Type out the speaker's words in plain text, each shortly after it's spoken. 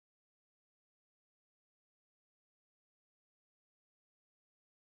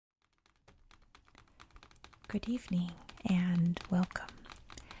Good evening and welcome.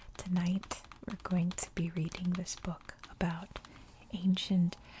 Tonight we're going to be reading this book about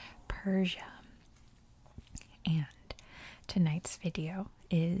ancient Persia. And tonight's video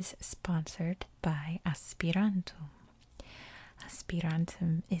is sponsored by Aspirantum.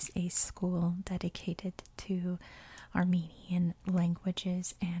 Aspirantum is a school dedicated to Armenian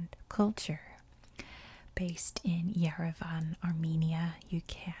languages and culture. Based in Yerevan, Armenia, you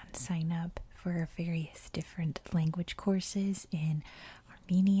can sign up for various different language courses in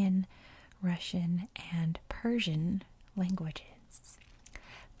Armenian, Russian, and Persian languages.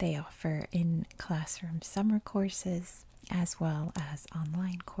 They offer in-classroom summer courses as well as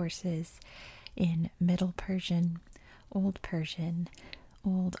online courses in Middle Persian, Old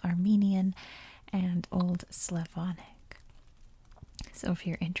Armenian, and Old Slavonic. So if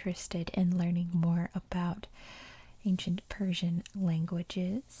you're interested in learning more about ancient Persian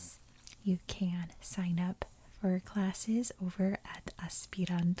languages, you can sign up for classes over at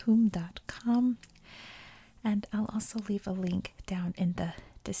aspirantum.com, and I'll also leave a link down in the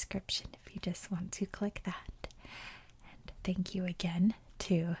description if you just want to click that. And thank you again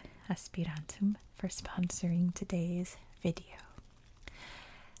to Aspirantum for sponsoring today's video.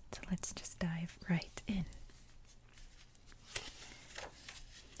 So let's just dive right in.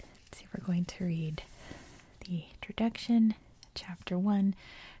 So we're going to read the introduction, Chapter 1,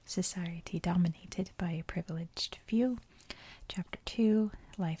 Society Dominated by a Privileged Few, Chapter 2,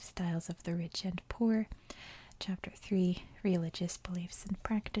 Lifestyles of the Rich and Poor, Chapter 3, Religious Beliefs and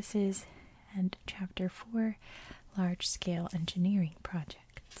Practices, and Chapter 4, Large-Scale Engineering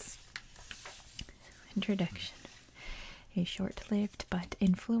Projects. Introduction. A short-lived but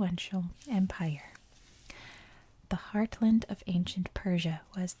influential empire. The heartland of ancient Persia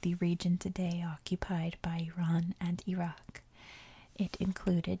was the region today occupied by Iran and Iraq. It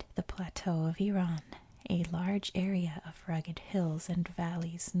included the plateau of Iran, a large area of rugged hills and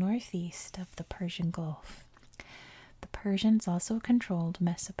valleys northeast of the Persian Gulf. The Persians also controlled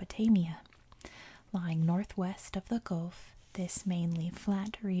Mesopotamia. Lying northwest of the Gulf, this mainly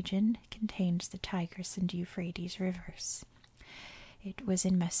flat region contains the Tigris and Euphrates rivers. It was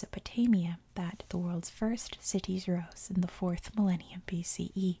in Mesopotamia that the world's first cities rose in the 4th millennium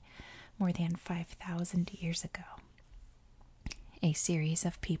BCE, more than 5,000 years ago. A series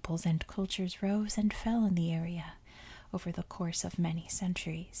of peoples and cultures rose and fell in the area over the course of many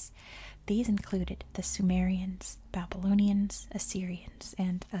centuries. These included the Sumerians, Babylonians, Assyrians,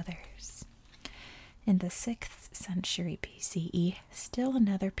 and others. In the 6th century BCE, still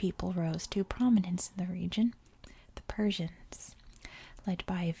another people rose to prominence in the region, the Persians. Led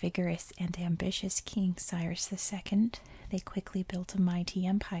by a vigorous and ambitious king Cyrus II, they quickly built a mighty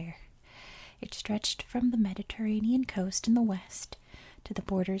empire. It stretched from the Mediterranean coast in the west to the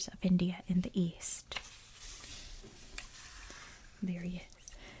borders of India in the east. There he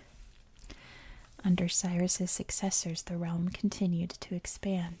is. Under Cyrus's successors, the realm continued to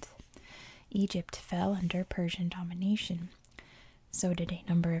expand. Egypt fell under Persian domination. So did a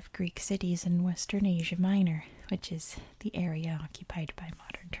number of Greek cities in Western Asia Minor, which is the area occupied by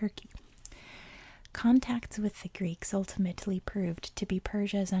modern Turkey. Contacts with the Greeks ultimately proved to be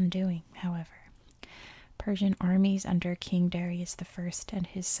Persia's undoing, however. Persian armies under King Darius I and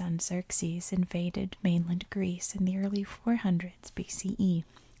his son Xerxes invaded mainland Greece in the early 400s BCE.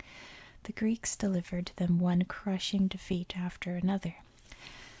 The Greeks delivered them one crushing defeat after another.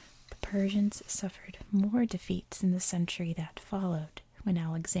 The Persians suffered more defeats in the century that followed, when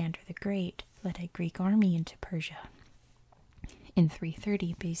Alexander the Great led a Greek army into Persia. In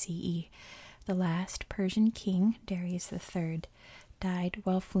 330 BCE, the last Persian king, Darius III, died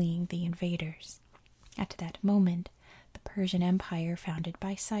while fleeing the invaders. At that moment, the Persian Empire founded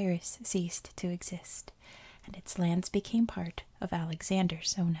by Cyrus ceased to exist, and its lands became part of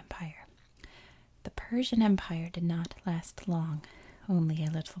Alexander's own empire. The Persian Empire did not last long, only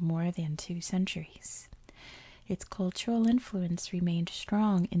a little more than 2 centuries. Its cultural influence remained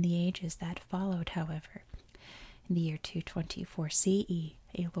strong in the ages that followed, however. In the year 224 CE,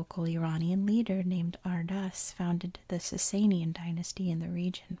 a local Iranian leader named Ardas founded the Sasanian dynasty in the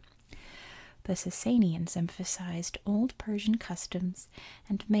region. The Sasanians emphasized Old Persian customs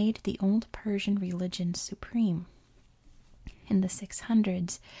and made the Old Persian religion supreme. In the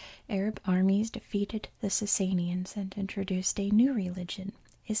 600s, Arab armies defeated the Sasanians and introduced a new religion,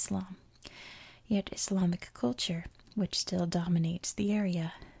 Islam. Yet Islamic culture, which still dominates the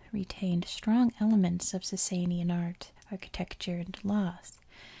area, retained strong elements of Sasanian art, architecture, and laws.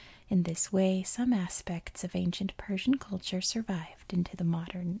 In this way, some aspects of ancient Persian culture survived into the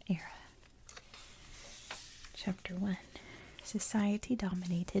modern era. Chapter 1. society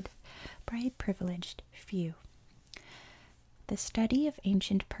dominated by a privileged few. The study of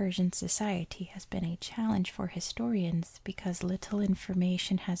ancient Persian society has been a challenge for historians because little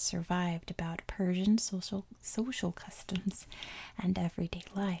information has survived about Persian social customs and everyday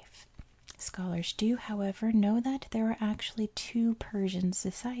life. Scholars do, however, know that there are actually two Persian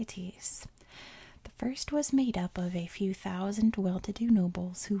societies. The first was made up of a few thousand well-to-do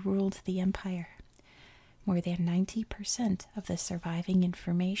nobles who ruled the empire. More than 90% of the surviving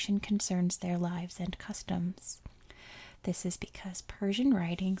information concerns their lives and customs. This is because Persian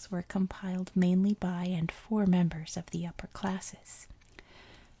writings were compiled mainly by and for members of the upper classes.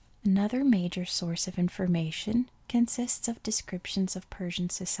 Another major source of information consists of descriptions of Persian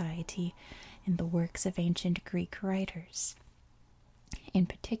society in the works of ancient Greek writers. In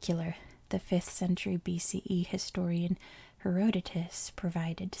particular, the 5th century BCE historian Herodotus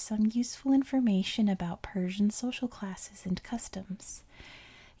provided some useful information about Persian social classes and customs,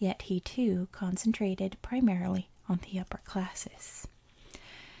 yet he too concentrated primarily on the upper classes.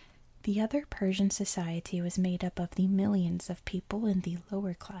 The other Persian society was made up of the millions of people in the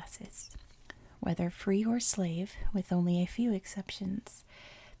lower classes. Whether free or slave, with only a few exceptions,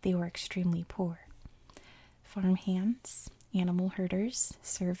 they were extremely poor. Farmhands, animal herders,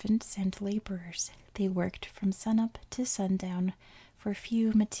 servants, and laborers, they worked from sunup to sundown for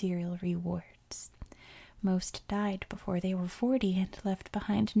few material rewards. Most died before they were 40 and left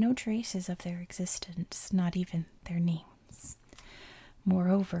behind no traces of their existence, not even their names.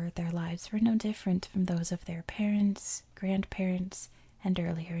 Moreover, their lives were no different from those of their parents, grandparents, and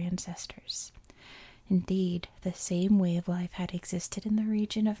earlier ancestors. Indeed, the same way of life had existed in the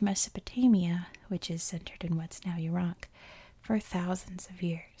region of Mesopotamia, which is centered in what's now Iraq, for thousands of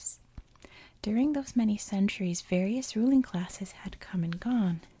years. During those many centuries, various ruling classes had come and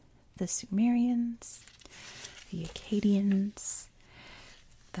gone. The Sumerians, the Akkadians,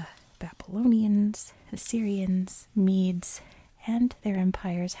 the Babylonians, Assyrians, Medes, and their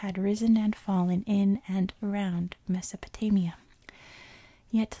empires had risen and fallen in and around Mesopotamia.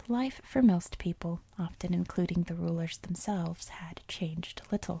 Yet life for most people, often including the rulers themselves, had changed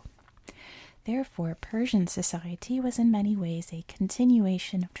little. Therefore, Persian society was in many ways a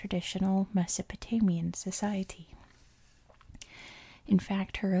continuation of traditional Mesopotamian society. In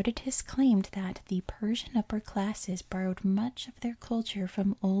fact, Herodotus claimed that the Persian upper classes borrowed much of their culture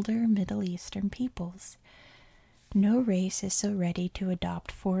from older Middle Eastern peoples. No race is so ready to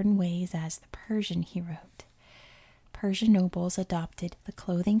adopt foreign ways as the Persian, he wrote. Persian nobles adopted the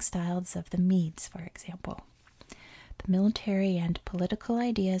clothing styles of the Medes, for example. The military and political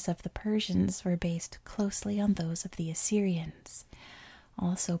ideas of the Persians were based closely on those of the Assyrians.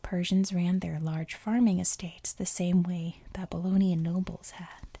 Also, Persians ran their large farming estates the same way Babylonian nobles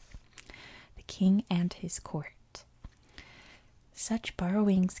had. The king and his court. Such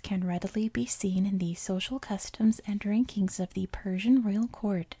borrowings can readily be seen in the social customs and rankings of the Persian royal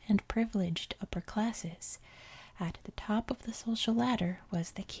court and privileged upper classes. At the top of the social ladder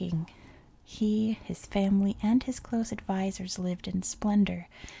was the king. He, his family, and his close advisors lived in splendor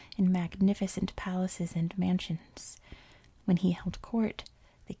in magnificent palaces and mansions. When he held court,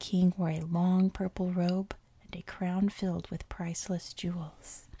 the king wore a long purple robe and a crown filled with priceless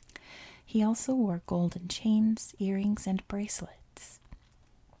jewels. He also wore golden chains, earrings, and bracelets.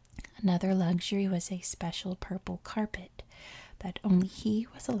 Another luxury was a special purple carpet that only he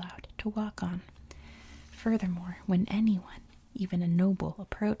was allowed to walk on. Furthermore, when anyone, even a noble,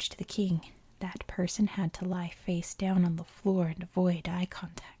 approached the king, that person had to lie face down on the floor and avoid eye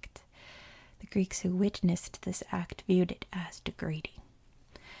contact. The Greeks who witnessed this act viewed it as degrading.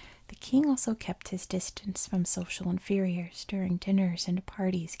 The king also kept his distance from social inferiors during dinners and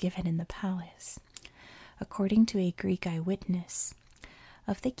parties given in the palace. According to a Greek eyewitness,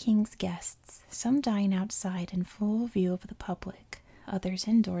 of the king's guests, some dine outside in full view of the public, others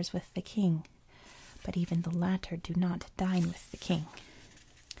indoors with the king, but even the latter do not dine with the king.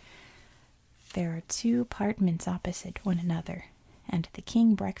 There are 2 apartments opposite one another, and the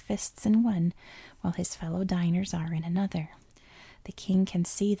king breakfasts in one, while his fellow diners are in another. The king can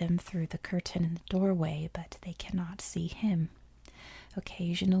see them through the curtain in the doorway, but they cannot see him.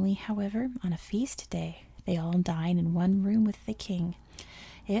 Occasionally, however, on a feast day, they all dine in one room with the king.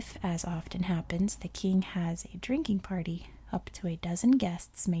 If, as often happens, the king has a drinking party, up to a dozen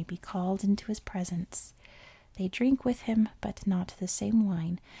guests may be called into his presence. They drink with him, but not the same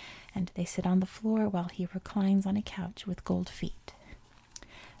wine, and they sit on the floor while he reclines on a couch with gold feet.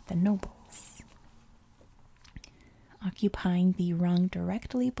 The nobles. Occupying the rung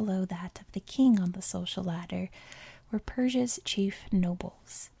directly below that of the king on the social ladder were Persia's chief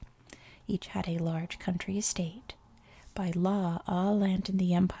nobles. Each had a large country estate. By law, all land in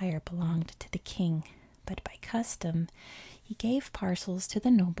the empire belonged to the king, but by custom, he gave parcels to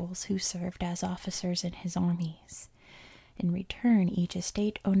the nobles who served as officers in his armies. In return, each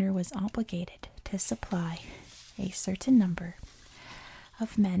estate owner was obligated to supply a certain number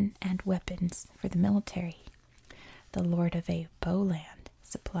of men and weapons for the military. The lord of a bowland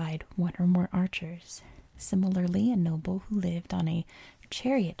supplied one or more archers. Similarly, a noble who lived on a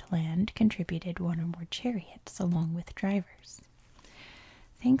chariot land contributed one or more chariots along with drivers.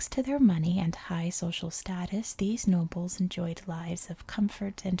 Thanks to their money and high social status, these nobles enjoyed lives of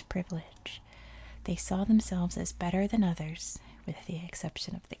comfort and privilege. They saw themselves as better than others, with the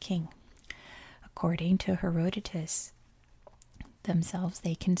exception of the king. According to Herodotus, themselves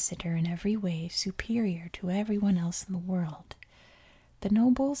they consider in every way superior to everyone else in the world. The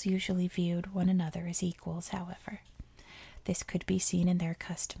nobles usually viewed one another as equals, however. This could be seen in their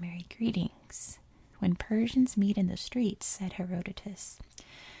customary greetings. When Persians meet in the streets, said Herodotus,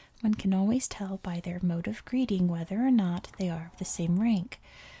 one can always tell by their mode of greeting whether or not they are of the same rank,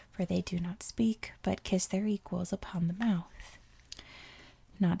 for they do not speak, but kiss their equals upon the mouth.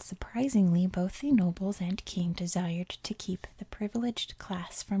 Not surprisingly, both the nobles and king desired to keep the privileged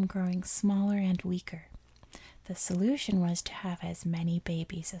class from growing smaller and weaker. The solution was to have as many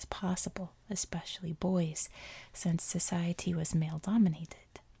babies as possible, especially boys, since society was male-dominated.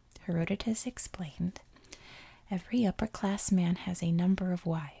 Herodotus explained, every upper-class man has a number of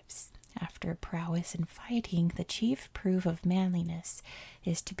wives. After prowess in fighting, the chief proof of manliness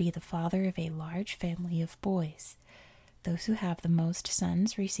is to be the father of a large family of boys. Those who have the most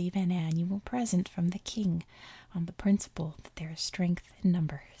sons receive an annual present from the king on the principle that there is strength in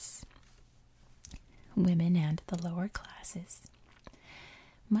numbers. Women and the lower classes.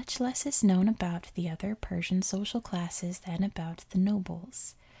 Much less is known about the other Persian social classes than about the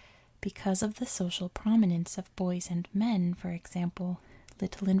nobles. Because of the social prominence of boys and men, for example,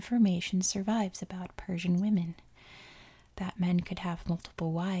 little information survives about Persian women. That men could have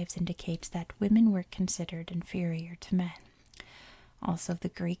multiple wives indicates that women were considered inferior to men. Also, the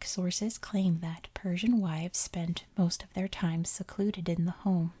Greek sources claim that Persian wives spent most of their time secluded in the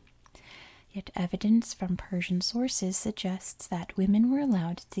home. Yet evidence from Persian sources suggests that women were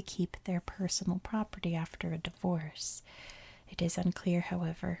allowed to keep their personal property after a divorce. It is unclear,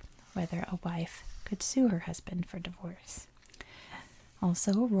 however, whether a wife could sue her husband for divorce.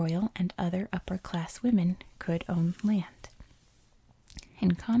 Also, royal and other upper-class women could own land.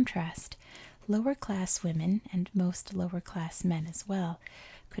 In contrast, lower-class women, and most lower-class men as well,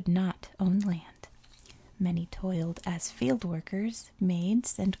 could not own land. Many toiled as field workers,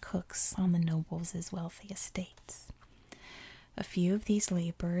 maids, and cooks on the nobles' wealthy estates. A few of these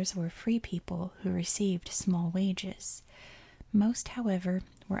laborers were free people who received small wages. Most, however,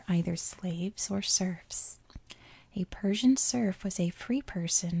 were either slaves or serfs. A Persian serf was a free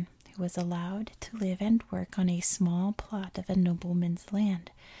person who was allowed to live and work on a small plot of a nobleman's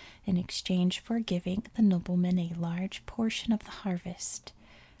land in exchange for giving the nobleman a large portion of the harvest.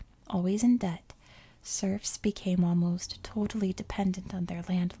 Always in debt, serfs became almost totally dependent on their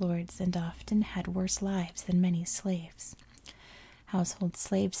landlords and often had worse lives than many slaves. Household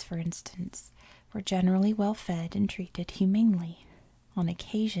slaves, for instance, were generally well fed and treated humanely. On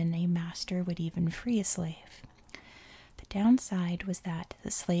occasion, a master would even free a slave. The downside was that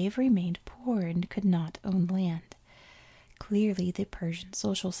the slave remained poor and could not own land. Clearly, the Persian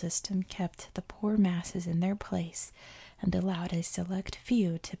social system kept the poor masses in their place and allowed a select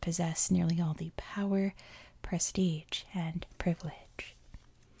few to possess nearly all the power, prestige, and privilege.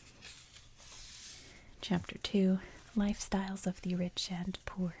 Chapter 2: Lifestyles of the Rich and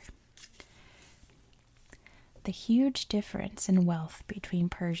Poor. The huge difference in wealth between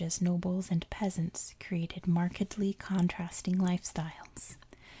Persia's nobles and peasants created markedly contrasting lifestyles.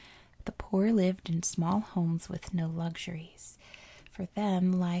 The poor lived in small homes with no luxuries. For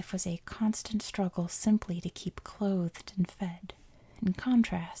them, life was a constant struggle simply to keep clothed and fed. In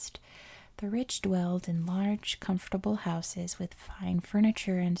contrast, the rich dwelled in large, comfortable houses with fine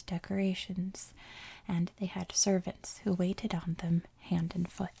furniture and decorations, and they had servants who waited on them hand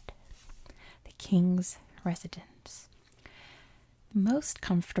and foot. The king's residence. The most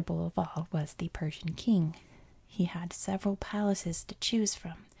comfortable of all was the Persian king. He had several palaces to choose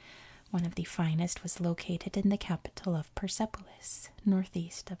from. One of the finest was located in the capital of Persepolis,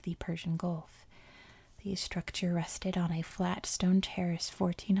 northeast of the Persian Gulf. The structure rested on a flat stone terrace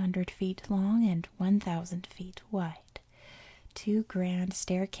 1,400 feet long and 1,000 feet wide. 2 grand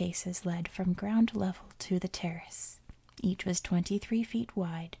staircases led from ground level to the terrace. Each was 23 feet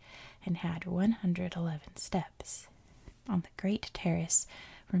wide and had 111 steps. On the great terrace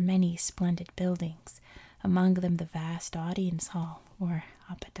were many splendid buildings, among them the vast audience hall, or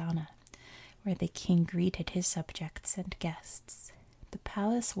apadana, where the king greeted his subjects and guests. The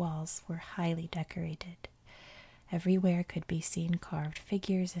palace walls were highly decorated. Everywhere could be seen carved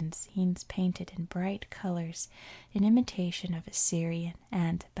figures and scenes painted in bright colors in imitation of Assyrian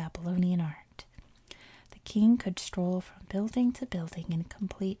and Babylonian art. The king could stroll from building to building in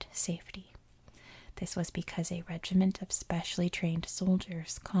complete safety. This was because a regiment of specially trained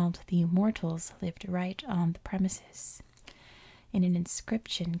soldiers called the Immortals lived right on the premises. In an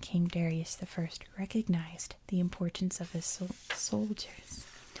inscription, King Darius I recognized the importance of his soldiers.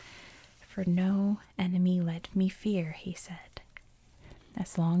 "For no enemy let me fear," he said.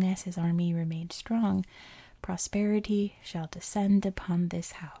 As long as his army remained strong, prosperity shall descend upon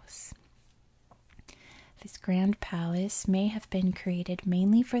this house. This grand palace may have been created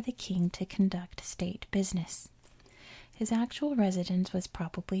mainly for the king to conduct state business. His actual residence was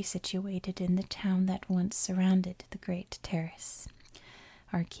probably situated in the town that once surrounded the Great Terrace.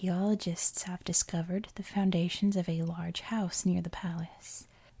 Archaeologists have discovered the foundations of a large house near the palace.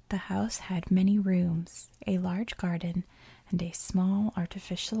 The house had many rooms, a large garden, and a small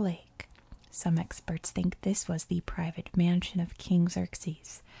artificial lake. Some experts think this was the private mansion of King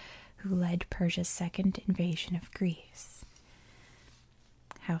Xerxes, who led Persia's second invasion of Greece.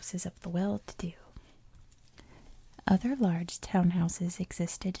 Houses of the well-to-do. Other large townhouses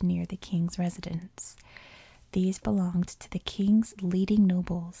existed near the king's residence. These belonged to the king's leading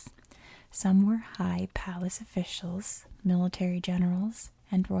nobles. Some were high palace officials, military generals,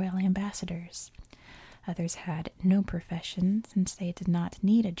 and royal ambassadors. Others had no profession since they did not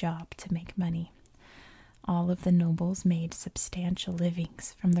need a job to make money. All of the nobles made substantial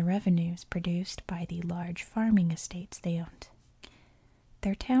livings from the revenues produced by the large farming estates they owned.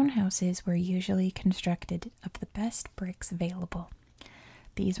 Their townhouses were usually constructed of the best bricks available.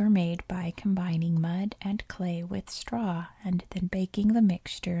 These were made by combining mud and clay with straw and then baking the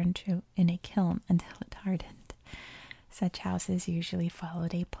mixture in a kiln until it hardened. Such houses usually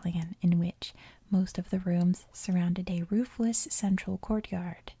followed a plan in which most of the rooms surrounded a roofless central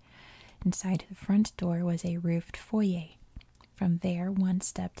courtyard. Inside the front door was a roofed foyer. From there, one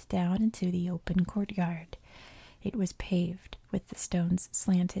stepped down into the open courtyard. It was paved, with the stones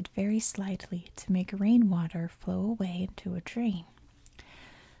slanted very slightly to make rainwater flow away into a drain.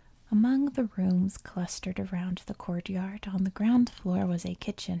 Among the rooms clustered around the courtyard on the ground floor was a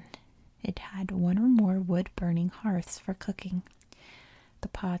kitchen. It had one or more wood-burning hearths for cooking. The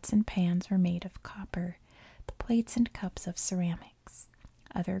pots and pans were made of copper, the plates and cups of ceramics.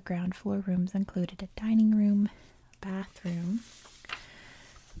 Other ground floor rooms included a dining room, a bathroom,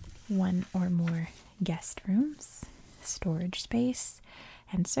 one or more guest rooms, storage space,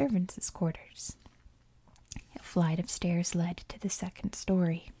 and servants' quarters. A flight of stairs led to the second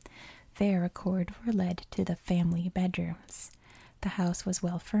story. There a corridor led to the family bedrooms. The house was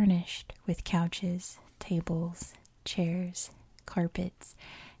well furnished, with couches, tables, chairs, carpets,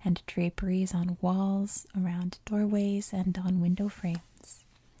 and draperies on walls, around doorways, and on window frames.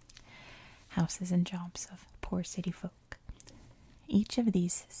 Houses and jobs of poor city folk. Each of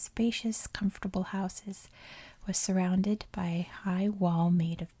these spacious, comfortable houses was surrounded by a high wall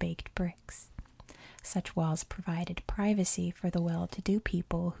made of baked bricks. Such walls provided privacy for the well-to-do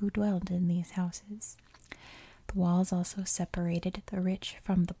people who dwelled in these houses. The walls also separated the rich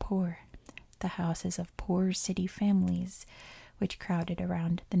from the poor. The houses of poor city families, which crowded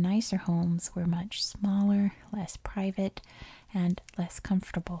around the nicer homes, were much smaller, less private, and less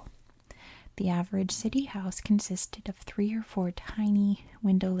comfortable. The average city house consisted of 3 or 4 tiny,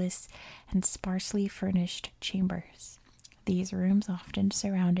 windowless, and sparsely furnished chambers. These rooms often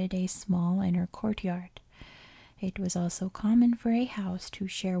surrounded a small inner courtyard. It was also common for a house to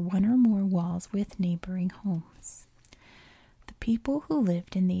share one or more walls with neighboring homes. The people who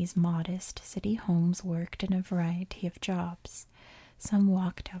lived in these modest city homes worked in a variety of jobs. Some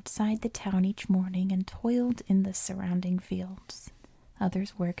walked outside the town each morning and toiled in the surrounding fields.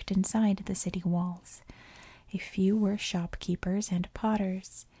 Others worked inside the city walls. A few were shopkeepers and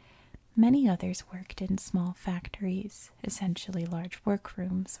potters. Many others worked in small factories, essentially large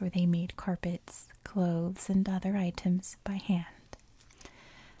workrooms where they made carpets, clothes, and other items by hand.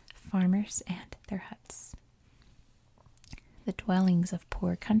 Farmers and their huts. The dwellings of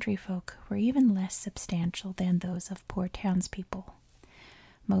poor country folk were even less substantial than those of poor townspeople.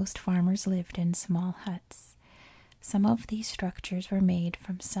 Most farmers lived in small huts. Some of these structures were made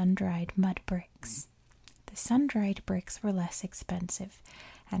from sun-dried mud bricks. The sun-dried bricks were less expensive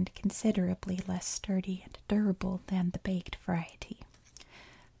and considerably less sturdy and durable than the baked variety.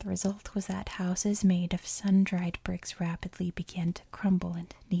 The result was that houses made of sun-dried bricks rapidly began to crumble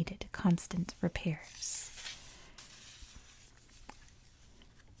and needed constant repairs.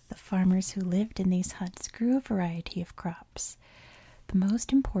 The farmers who lived in these huts grew a variety of crops. The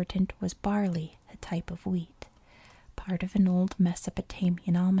most important was barley, a type of wheat. Part of an old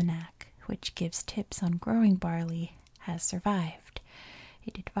Mesopotamian almanac, which gives tips on growing barley, has survived.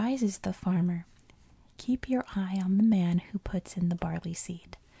 It advises the farmer, "Keep your eye on the man who puts in the barley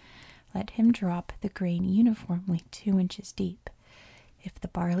seed. Let him drop the grain uniformly 2 inches deep. If the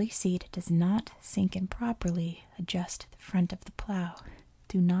barley seed does not sink in properly, adjust the front of the plow.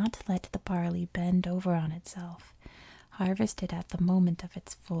 Do not let the barley bend over on itself. Harvest it at the moment of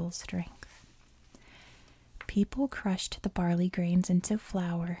its full strength." People crushed the barley grains into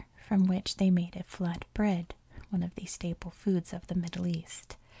flour, from which they made a flat bread, one of the staple foods of the Middle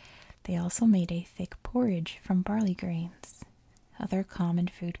East. They also made a thick porridge from barley grains. Other common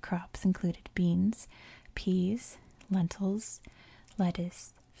food crops included beans, peas, lentils,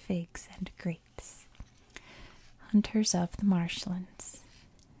 lettuce, figs, and grapes. Hunters of the marshlands.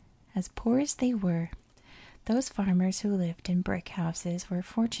 As poor as they were, those farmers who lived in brick houses were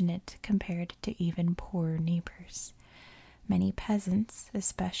fortunate compared to even poorer neighbors. Many peasants,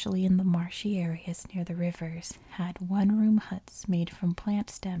 especially in the marshy areas near the rivers, had one-room huts made from plant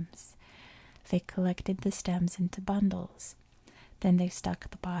stems. They collected the stems into bundles. Then they stuck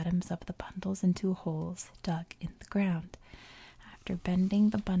the bottoms of the bundles into holes dug in the ground. After bending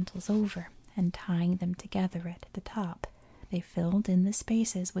the bundles over and tying them together at the top, they filled in the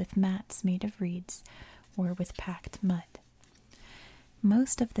spaces with mats made of reeds or with packed mud.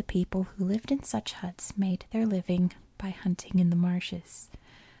 Most of the people who lived in such huts made their living by hunting in the marshes.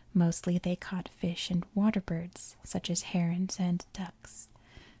 Mostly they caught fish and water birds, such as herons and ducks.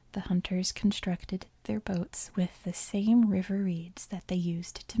 The hunters constructed their boats with the same river reeds that they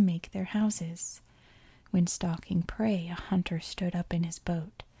used to make their houses. When stalking prey, a hunter stood up in his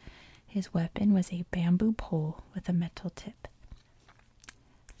boat. His weapon was a bamboo pole with a metal tip.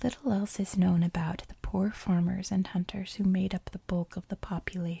 Little else is known about the poor farmers and hunters who made up the bulk of the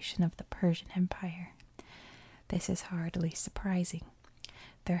population of the Persian Empire. This is hardly surprising.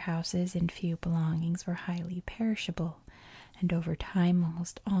 Their houses and few belongings were highly perishable, and over time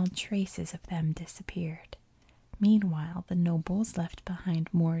almost all traces of them disappeared. Meanwhile, the nobles left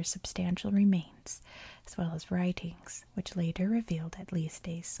behind more substantial remains, as well as writings, which later revealed at least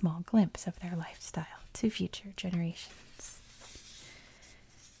a small glimpse of their lifestyle to future generations.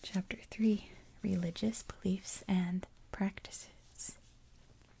 Chapter 3. Religious Beliefs and Practices.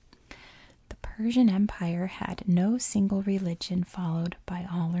 The Persian Empire had no single religion followed by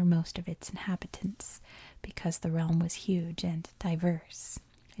all or most of its inhabitants, because the realm was huge and diverse.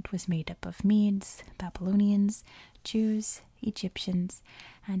 It was made up of Medes, Babylonians, Jews, Egyptians,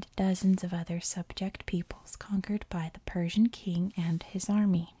 and dozens of other subject peoples conquered by the Persian king and his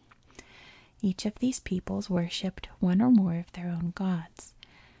army. Each of these peoples worshipped one or more of their own gods.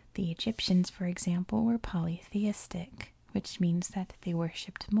 The Egyptians, for example, were polytheistic, which means that they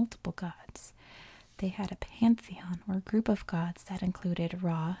worshipped multiple gods. They had a pantheon, or group of gods that included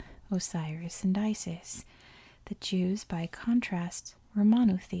Ra, Osiris, and Isis. The Jews, by contrast, were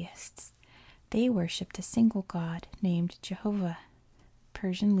monotheists. They worshipped a single god named Jehovah.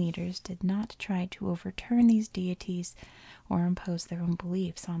 Persian leaders did not try to overturn these deities or impose their own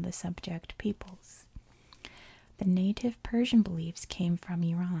beliefs on the subject peoples. The native Persian beliefs came from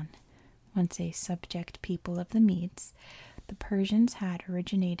Iran. Once a subject people of the Medes, the Persians had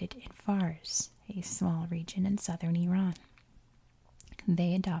originated in Fars, a small region in southern Iran.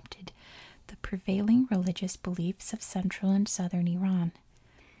 They adopted the prevailing religious beliefs of central and southern Iran.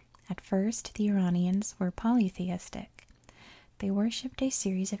 At first, the Iranians were polytheistic. They worshipped a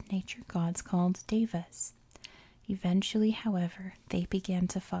series of nature gods called devas. Eventually, however, they began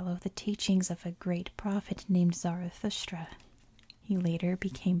to follow the teachings of a great prophet named Zarathustra. He later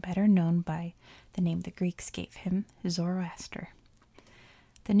became better known by the name the Greeks gave him, Zoroaster.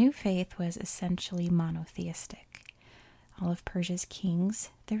 The new faith was essentially monotheistic. All of Persia's kings,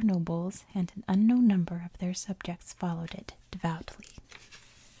 their nobles, and an unknown number of their subjects followed it devoutly.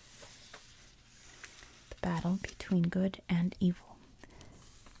 The battle between good and evil.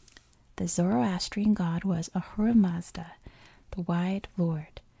 The Zoroastrian god was Ahura Mazda, the Wide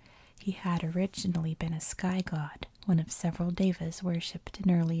Lord. He had originally been a sky god, one of several devas worshipped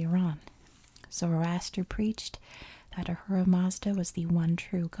in early Iran. Zoroaster preached that Ahura Mazda was the one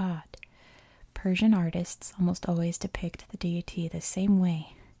true god. Persian artists almost always depict the deity the same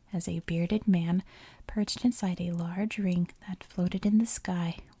way, as a bearded man perched inside a large ring that floated in the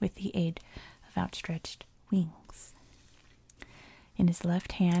sky with the aid of outstretched wings. In his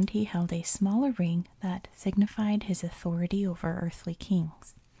left hand he held a smaller ring that signified his authority over earthly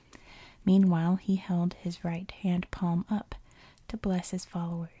kings. Meanwhile, he held his right hand palm up to bless his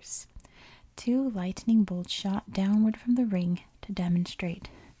followers. 2 lightning bolts shot downward from the ring to demonstrate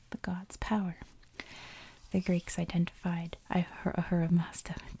the god's power. The Greeks identified Ahura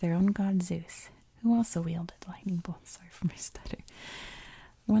Mazda with their own god Zeus, who also wielded lightning bolts. Sorry for my stutter.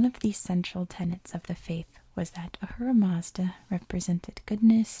 One of the central tenets of the faith was that Ahura Mazda represented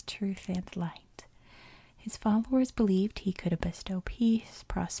goodness, truth, and light. His followers believed he could bestow peace,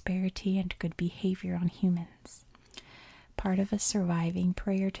 prosperity, and good behavior on humans. Part of a surviving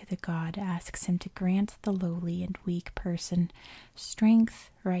prayer to the god asks him to grant the lowly and weak person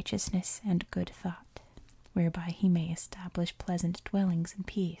strength, righteousness, and good thought, whereby he may establish pleasant dwellings and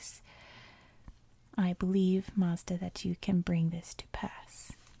peace. I believe, Mazda, that you can bring this to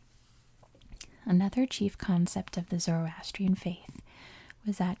pass. Another chief concept of the Zoroastrian faith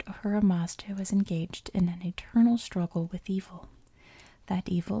was that Ahura Mazda was engaged in an eternal struggle with evil. That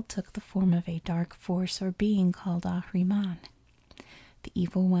evil took the form of a dark force or being called Ahriman. The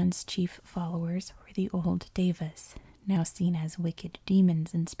evil one's chief followers were the old Devas, now seen as wicked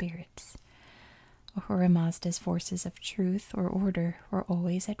demons and spirits. Ahura Mazda's forces of truth or order were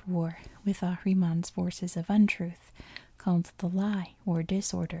always at war with Ahriman's forces of untruth, called the lie or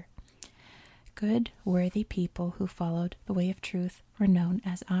disorder. Good, worthy people who followed the way of truth were known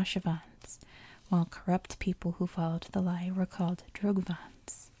as Ashavans, while corrupt people who followed the lie were called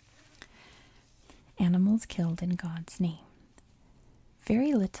Drogvans. Animals killed in God's name.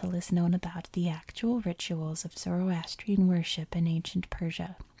 Very little is known about the actual rituals of Zoroastrian worship in ancient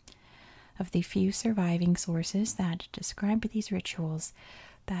Persia. Of the few surviving sources that describe these rituals,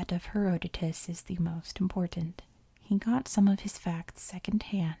 that of Herodotus is the most important. He got some of his facts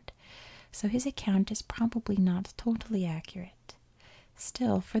second-hand, so his account is probably not totally accurate.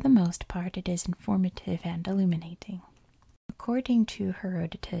 Still, for the most part, it is informative and illuminating. According to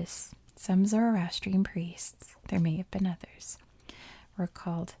Herodotus, some Zoroastrian priests, there may have been others, were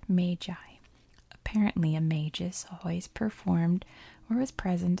called magi. Apparently, a magus always performed or was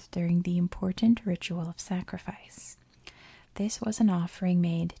present during the important ritual of sacrifice. This was an offering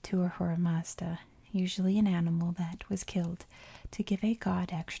made to Ahura Mazda, usually an animal that was killed to give a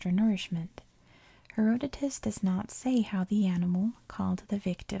god extra nourishment. Herodotus does not say how the animal, called the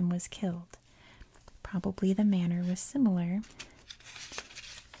victim, was killed. Probably the manner was similar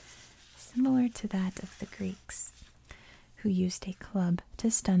to that of the Greeks, who used a club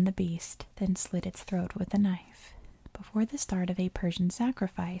to stun the beast, then slit its throat with a knife. Before the start of a Persian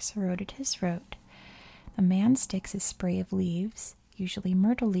sacrifice, Herodotus wrote, "The man sticks a spray of leaves, usually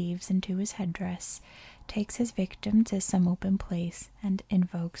myrtle leaves, into his headdress, takes his victim to some open place, and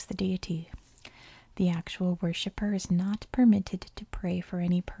invokes the deity. The actual worshipper is not permitted to pray for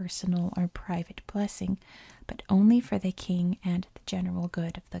any personal or private blessing, but only for the king and the general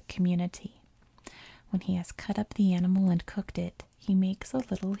good of the community. When he has cut up the animal and cooked it, he makes a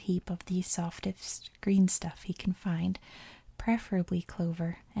little heap of the softest green stuff he can find, preferably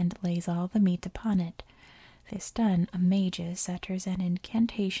clover, and lays all the meat upon it. This done, a magus utters an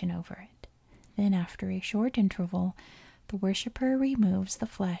incantation over it. Then, after a short interval, the worshipper removes the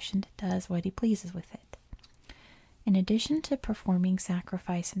flesh and does what he pleases with it." In addition to performing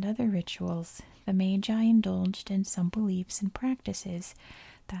sacrifice and other rituals, the Magi indulged in some beliefs and practices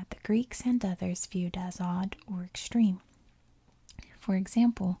that the Greeks and others viewed as odd or extreme. For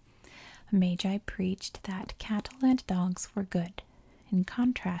example, the Magi preached that cattle and dogs were good. In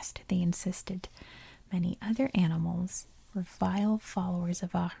contrast, they insisted many other animals were vile followers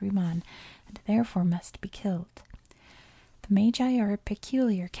of Ahriman and therefore must be killed. The Magi are a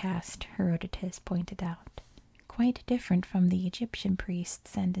peculiar caste, Herodotus pointed out, quite different from the Egyptian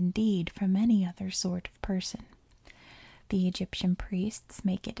priests and indeed from any other sort of person. The Egyptian priests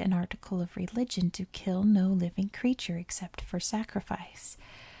make it an article of religion to kill no living creature except for sacrifice,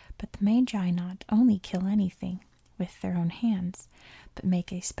 but the Magi not only kill anything with their own hands, but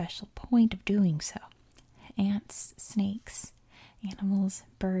make a special point of doing so. Ants, snakes, animals,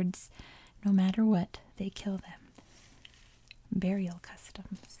 birds, no matter what, they kill them. Burial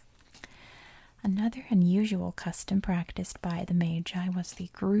customs. Another unusual custom practiced by the Magi was the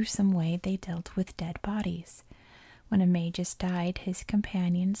gruesome way they dealt with dead bodies. When a magus died, his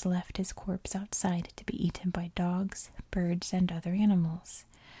companions left his corpse outside to be eaten by dogs, birds, and other animals.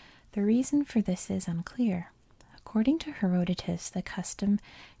 The reason for this is unclear. According to Herodotus, the custom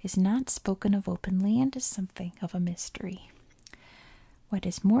is not spoken of openly and is something of a mystery. What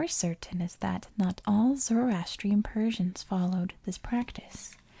is more certain is that not all Zoroastrian Persians followed this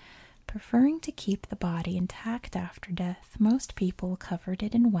practice. Preferring to keep the body intact after death, most people covered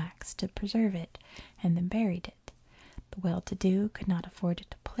it in wax to preserve it and then buried it. The well-to-do could not afford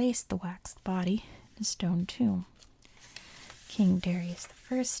to place the waxed body in a stone tomb. King Darius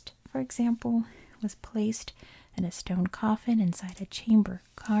I, for example, was placed in a stone coffin inside a chamber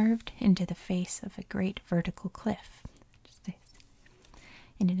carved into the face of a great vertical cliff.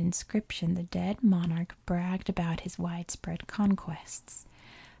 In an inscription, the dead monarch bragged about his widespread conquests.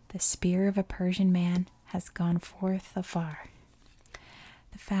 The spear of a Persian man has gone forth afar.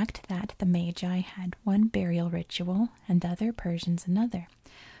 The fact that the Magi had one burial ritual and other Persians another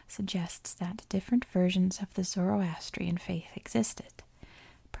suggests that different versions of the Zoroastrian faith existed.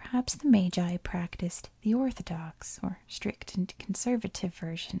 Perhaps the Magi practiced the orthodox or strict and conservative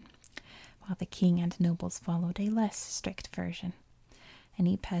version, while the king and nobles followed a less strict version.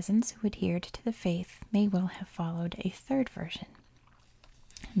 Any peasants who adhered to the faith may well have followed a third version.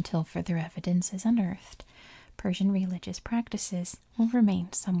 Until further evidence is unearthed, Persian religious practices will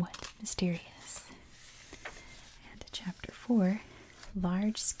remain somewhat mysterious. And Chapter 4,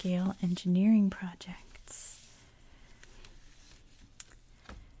 Large-Scale Engineering Projects.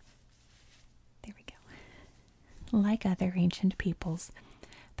 There we go. Like other ancient peoples,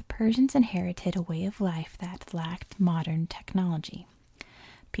 the Persians inherited a way of life that lacked modern technology.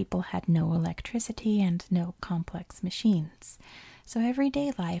 People had no electricity and no complex machines, so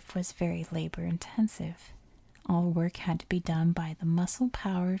everyday life was very labor-intensive. All work had to be done by the muscle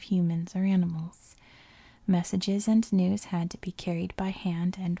power of humans or animals. Messages and news had to be carried by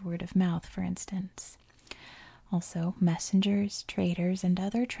hand and word of mouth, for instance. Also, messengers, traders, and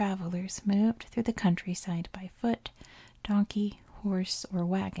other travelers moved through the countryside by foot, donkey, horse, or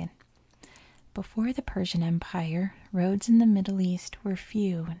wagon. Before the Persian Empire, roads in the Middle East were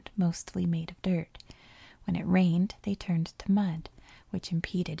few and mostly made of dirt. When it rained, they turned to mud, which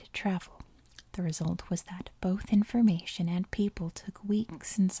impeded travel. The result was that both information and people took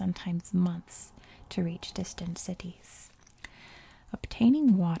weeks and sometimes months to reach distant cities.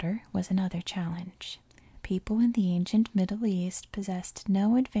 Obtaining water was another challenge. People in the ancient Middle East possessed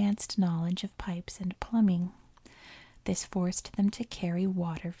no advanced knowledge of pipes and plumbing. This forced them to carry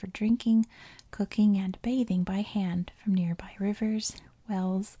water for drinking, cooking, and bathing by hand from nearby rivers,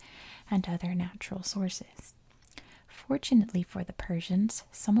 wells, and other natural sources. Fortunately for the Persians,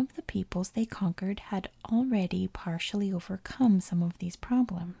 some of the peoples they conquered had already partially overcome some of these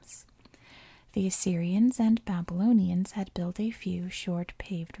problems. The Assyrians and Babylonians had built a few short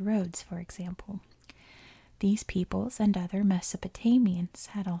paved roads, for example. These peoples and other Mesopotamians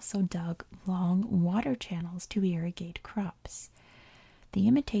had also dug long water channels to irrigate crops. The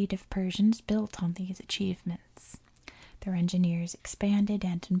imitative Persians built on these achievements. Their engineers expanded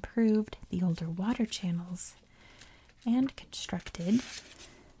and improved the older water channels and constructed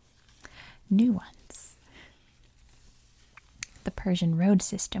new ones. The Persian road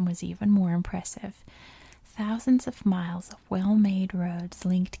system was even more impressive. Thousands of miles of well-made roads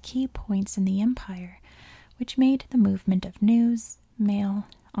linked key points in the empire, which made the movement of news, mail,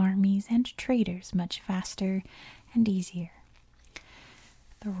 armies, and traders much faster and easier.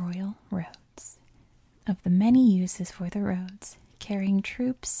 The royal roads. Of the many uses for the roads, carrying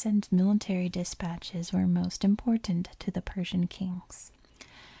troops and military dispatches were most important to the Persian kings.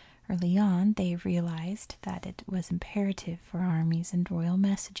 Early on, they realized that it was imperative for armies and royal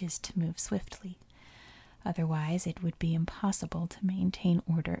messages to move swiftly. Otherwise, it would be impossible to maintain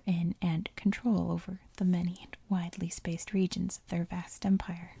order in and control over the many and widely spaced regions of their vast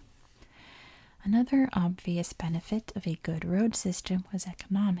empire. Another obvious benefit of a good road system was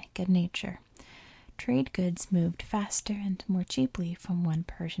economic in nature. Trade goods moved faster and more cheaply from one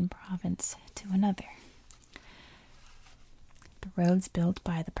Persian province to another. The roads built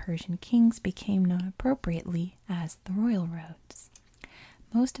by the Persian kings became known appropriately as the royal roads.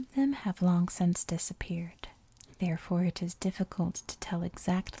 Most of them have long since disappeared. Therefore, it is difficult to tell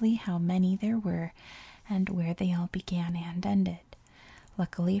exactly how many there were and where they all began and ended.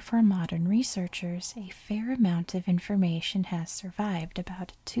 Luckily for modern researchers, a fair amount of information has survived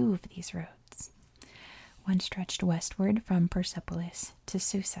about two of these roads. One stretched westward from Persepolis to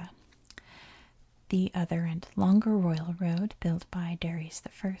Susa. The other and longer royal road, built by Darius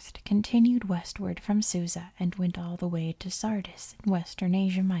I, continued westward from Susa and went all the way to Sardis in western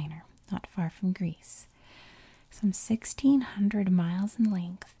Asia Minor, not far from Greece. Some 1,600 miles in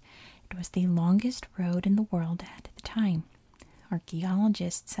length, it was the longest road in the world at the time.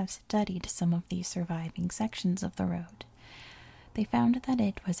 Archaeologists have studied some of the surviving sections of the road. They found that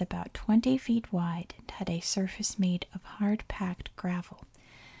it was about 20 feet wide and had a surface made of hard-packed gravel.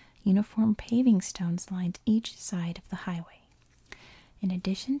 Uniform paving stones lined each side of the highway. In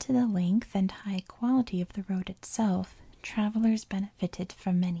addition to the length and high quality of the road itself, travelers benefited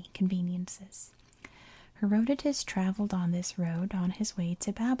from many conveniences. Herodotus traveled on this road on his way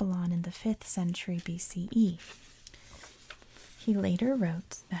to Babylon in the 5th century BCE. He later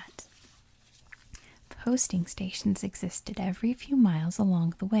wrote that posting stations existed every few miles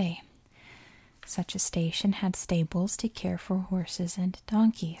along the way. Such a station had stables to care for horses and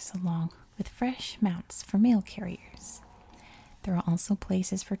donkeys, along with fresh mounts for mail carriers. There are also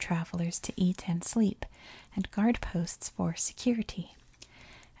places for travelers to eat and sleep, and guard posts for security.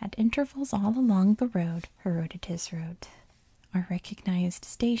 At intervals all along the road, Herodotus wrote, are recognized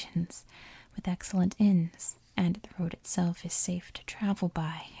stations with excellent inns, and the road itself is safe to travel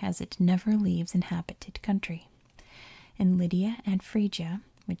by, as it never leaves inhabited country. In Lydia and Phrygia,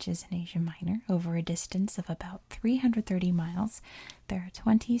 which is in Asia Minor, over a distance of about 330 miles, there are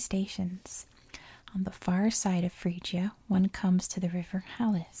 20 stations. On the far side of Phrygia, one comes to the river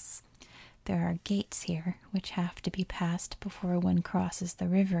Halys. There are gates here, which have to be passed before one crosses the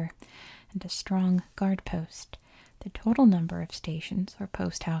river, and a strong guard post. The total number of stations or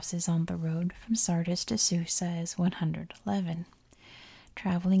post houses on the road from Sardis to Susa is 111.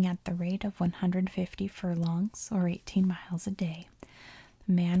 Traveling at the rate of 150 furlongs, or 18 miles a day,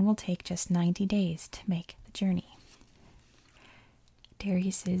 the man will take just 90 days to make the journey.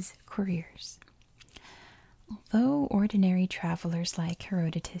 Darius's couriers. Although ordinary travelers like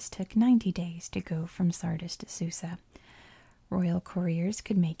Herodotus took 90 days to go from Sardis to Susa, royal couriers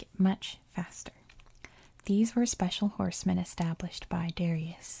could make it much faster. These were special horsemen established by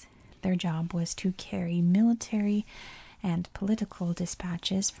Darius. Their job was to carry military and political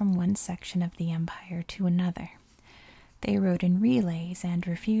dispatches from one section of the empire to another. They rode in relays and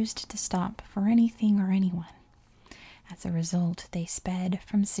refused to stop for anything or anyone. As a result, they sped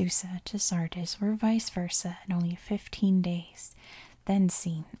from Susa to Sardis or vice versa in only 15 days, then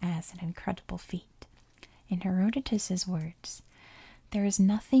seen as an incredible feat. In Herodotus's words, there is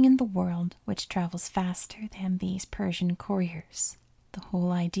nothing in the world which travels faster than these Persian couriers. The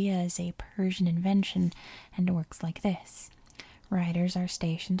whole idea is a Persian invention and works like this. Riders are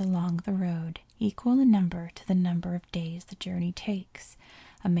stationed along the road, equal in number to the number of days the journey takes,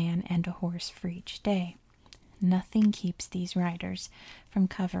 a man and a horse for each day. Nothing keeps these riders from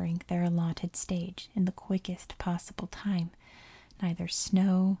covering their allotted stage in the quickest possible time, neither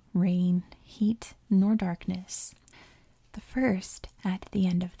snow, rain, heat, nor darkness. The first, at the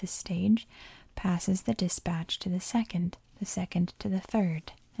end of the stage, passes the dispatch to the second to the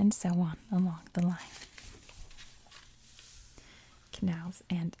third, and so on along the line. Canals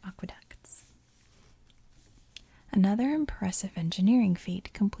and aqueducts. Another impressive engineering feat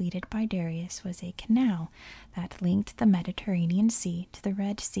completed by Darius was a canal that linked the Mediterranean Sea to the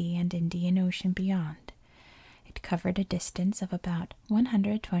Red Sea and Indian Ocean beyond. It covered a distance of about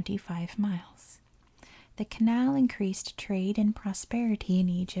 125 miles. The canal increased trade and prosperity in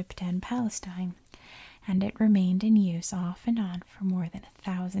Egypt and Palestine, and it remained in use off and on for more than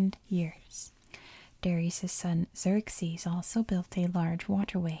 1,000 years. Darius' son Xerxes also built a large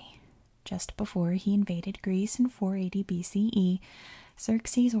waterway. Just before he invaded Greece in 480 BCE,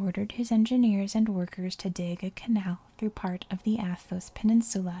 Xerxes ordered his engineers and workers to dig a canal through part of the Athos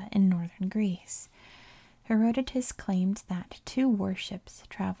Peninsula in northern Greece. Herodotus claimed that 2 warships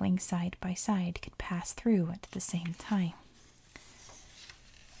traveling side by side could pass through at the same time.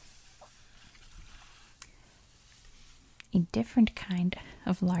 A different kind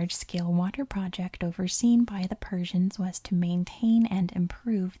of large-scale water project overseen by the Persians was to maintain and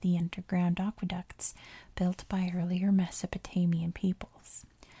improve the underground aqueducts built by earlier Mesopotamian peoples.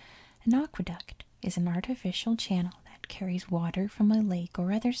 An aqueduct is an artificial channel that carries water from a lake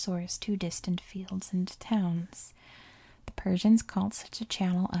or other source to distant fields and towns. The Persians called such a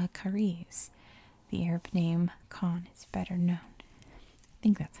channel a kariz. The Arab name khan is better known. I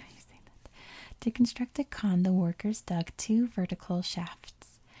think that's how you say that. To construct a khan, the workers dug 2 vertical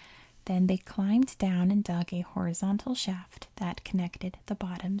shafts. Then they climbed down and dug a horizontal shaft that connected the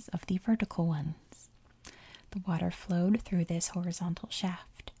bottoms of the vertical ones. The water flowed through this horizontal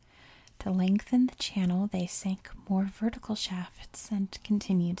shaft. To lengthen the channel, they sank more vertical shafts and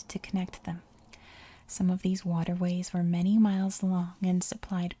continued to connect them. Some of these waterways were many miles long and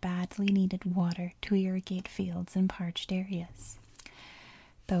supplied badly needed water to irrigate fields in parched areas.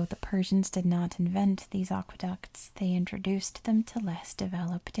 Though the Persians did not invent these aqueducts, they introduced them to less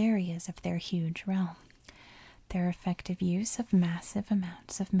developed areas of their huge realm. Their effective use of massive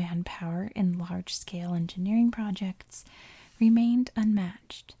amounts of manpower in large-scale engineering projects remained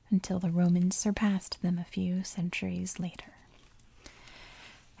unmatched until the Romans surpassed them a few centuries later.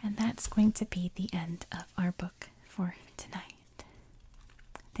 And that's going to be the end of our book for tonight.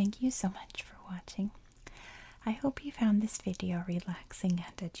 thank you so much for watching. I hope you found this video relaxing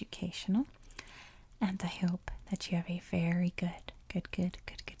and educational, and I hope that you have a very good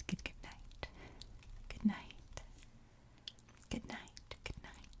night. Good night.